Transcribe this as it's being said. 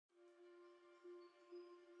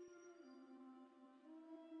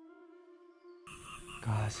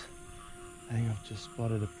Guys, I think I've just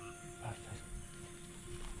spotted a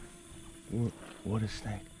water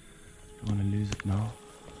snake. Don't want to lose it now.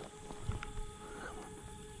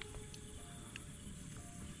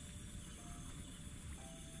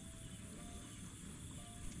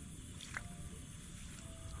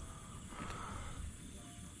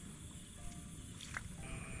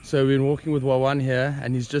 So we've been walking with Wawan here,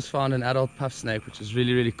 and he's just found an adult puff snake, which is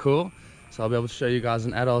really, really cool. So I'll be able to show you guys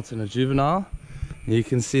an adult and a juvenile. And you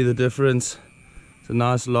can see the difference. It's a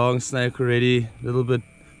nice long snake already, a little bit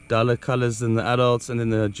duller colors than the adults and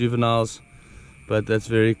then the juveniles. But that's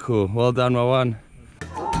very cool. Well done, Wawan.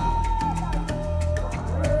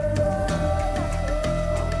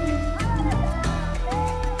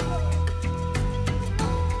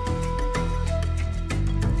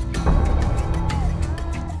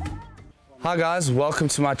 Hi guys, welcome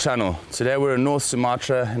to my channel. Today we're in North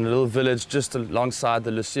Sumatra in a little village just alongside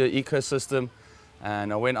the Lucia ecosystem,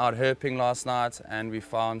 and I went out herping last night and we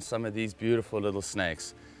found some of these beautiful little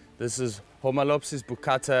snakes. This is Homalopsis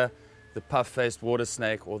buccata, the puff-faced water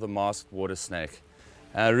snake or the masked water snake.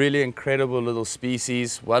 A really incredible little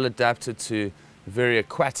species, well adapted to a very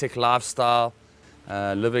aquatic lifestyle,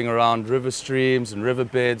 living around river streams and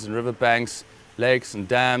riverbeds and riverbanks, lakes and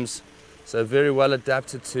dams. So very well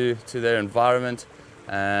adapted to their environment,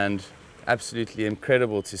 and absolutely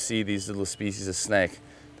incredible to see these little species of snake.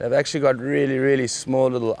 They've actually got really, really small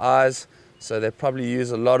little eyes, so they probably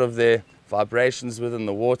use a lot of their vibrations within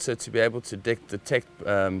the water to be able to detect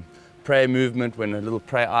prey movement. When the little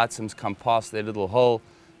prey items come past their little hole,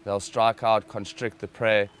 they'll strike out, constrict the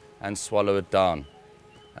prey and swallow it down.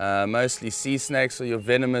 Mostly sea snakes are your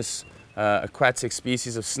venomous aquatic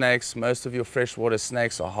species of snakes. Most of your freshwater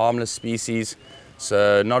snakes are harmless species,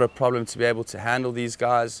 so not a problem to be able to handle these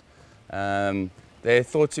guys. They're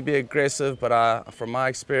thought to be aggressive, but from my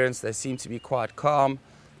experience they seem to be quite calm.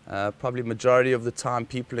 Probably majority of the time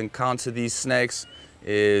people encounter these snakes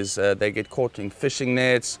is they get caught in fishing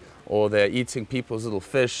nets or they're eating people's little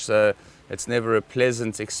fish, so it's never a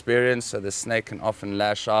pleasant experience. So the snake can often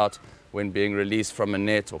lash out when being released from a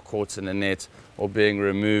net or caught in a net, or being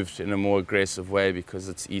removed in a more aggressive way because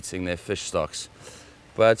it's eating their fish stocks.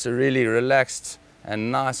 But it's a really relaxed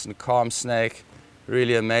and nice and calm snake.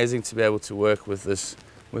 Really amazing to be able to work with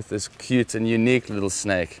this cute and unique little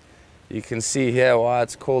snake. You can see here why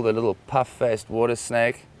it's called a little puff-faced water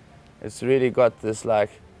snake. It's really got this like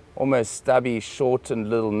almost stubby, shortened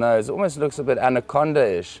little nose. It almost looks a bit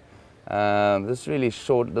anaconda-ish. This really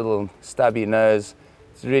short little stubby nose.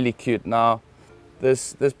 It's really cute. Now,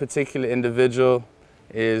 this particular individual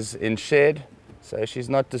is in shed, so she's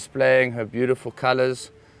not displaying her beautiful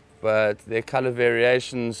colors, but their color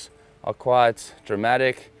variations are quite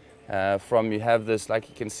dramatic. You have this, like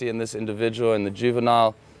you can see in this individual and the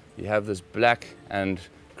juvenile, you have this black and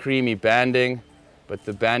creamy banding, but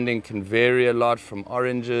the banding can vary a lot from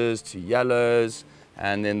oranges to yellows,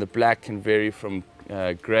 and then the black can vary from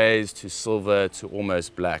grays to silver to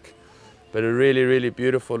almost black. But a really, really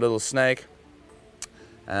beautiful little snake,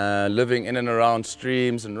 living in and around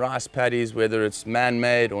streams and rice paddies, whether it's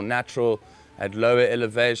man-made or natural, at lower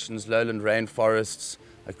elevations, lowland rainforests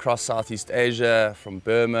across Southeast Asia, from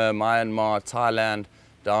Burma, Myanmar, Thailand,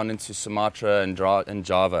 down into Sumatra and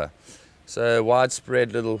Java. So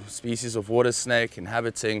widespread little species of water snake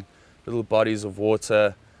inhabiting little bodies of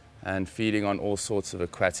water and feeding on all sorts of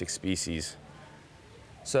aquatic species.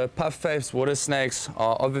 So puff-faced water snakes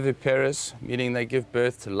are oviviparous, meaning they give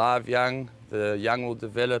birth to live young. The young will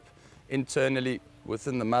develop internally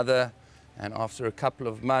within the mother, and after a couple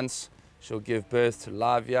of months she'll give birth to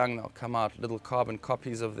live young. They'll come out little carbon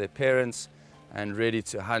copies of their parents and ready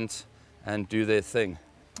to hunt and do their thing.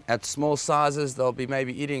 At small sizes they'll be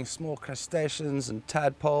maybe eating small crustaceans and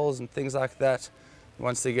tadpoles and things like that.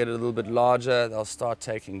 Once they get a little bit larger, they'll start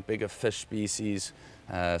taking bigger fish species,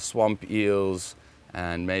 swamp eels,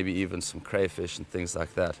 and maybe even some crayfish and things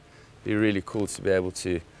like that. Be really cool to be able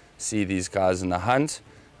to see these guys in the hunt.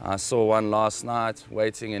 I saw one last night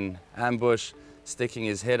waiting in ambush, sticking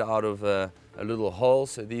his head out of a little hole.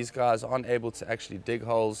 So these guys aren't able to actually dig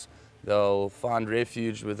holes. They'll find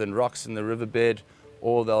refuge within rocks in the riverbed,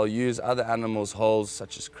 or they'll use other animals' holes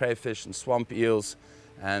such as crayfish and swamp eels,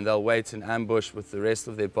 and they'll wait in ambush with the rest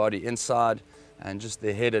of their body inside and just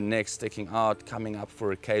their head and neck sticking out, coming up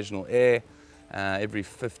for occasional air. Every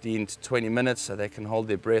 15 to 20 minutes, so they can hold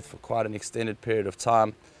their breath for quite an extended period of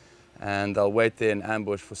time, and they'll wait there in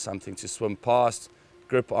ambush for something to swim past,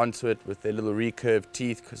 grip onto it with their little recurved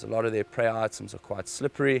teeth, because a lot of their prey items are quite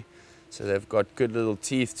slippery, so they've got good little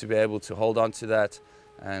teeth to be able to hold onto that,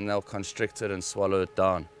 and they'll constrict it and swallow it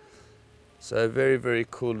down. So very, very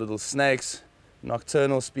cool little snakes.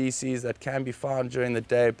 nocturnal species that can be found during the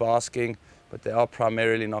day basking, but they are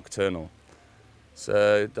primarily nocturnal.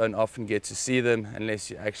 So don't often get to see them unless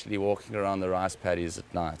you're actually walking around the rice paddies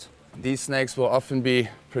at night. These snakes will often be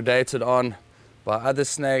predated on by other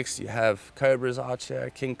snakes. You have cobras out here,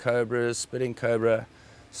 king cobras, spitting cobra.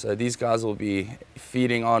 So these guys will be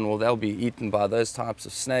feeding on, or they'll be eaten by those types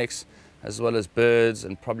of snakes, as well as birds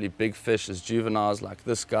and probably big fish as juveniles, like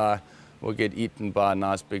this guy will get eaten by a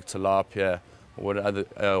nice big tilapia or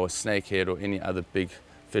snakehead or any other big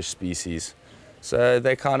fish species. So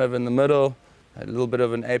they're kind of in the middle, a little bit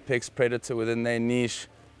of an apex predator within their niche,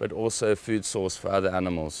 but also a food source for other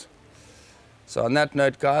animals. So on that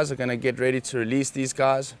note, guys, I'm going to get ready to release these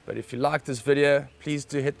guys. But if you like this video, please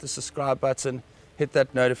do hit the subscribe button, hit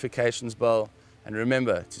that notifications bell, and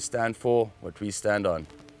remember to stand for what we stand on.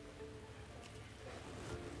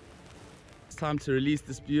 It's time to release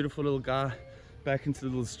this beautiful little guy back into the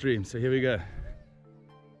little stream. So here we go.